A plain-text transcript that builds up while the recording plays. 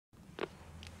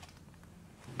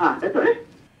That's all right.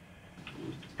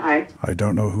 Hi. I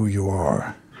don't know who you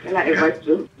are. Can I advise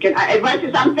you? Can I advise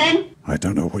you something? I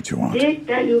don't know what you want. They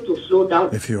tell you to slow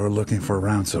down. If you're looking for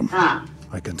ransom,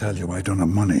 I can tell you I don't have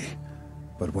money.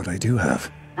 But what I do have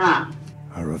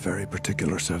are a very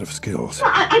particular set of skills. No,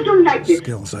 I don't like this.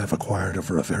 Skills I've acquired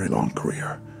over a very long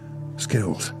career.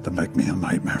 Skills that make me a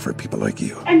nightmare for people like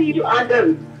you. And you are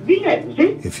the villain,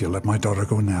 see? If you let my daughter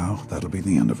go now, that'll be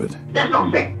the end of it. That's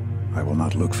not fair. I will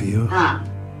not look for you.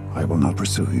 I will not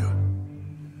pursue you.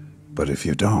 But if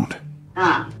you don't,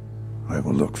 I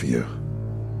will look for you.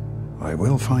 I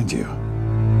will find you.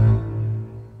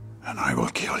 And I will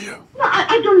kill you. No,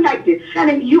 I don't like this.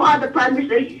 Shannon, you are the Prime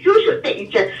Minister. You should take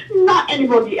a chance, not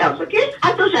anybody else, okay?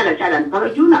 I told Shannon,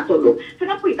 kalau you nak tolong,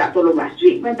 kenapa you tak tolong last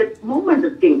week? When the moment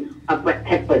the thing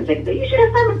happens, like that, you should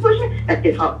have time and question. That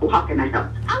is how can I help?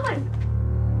 I want.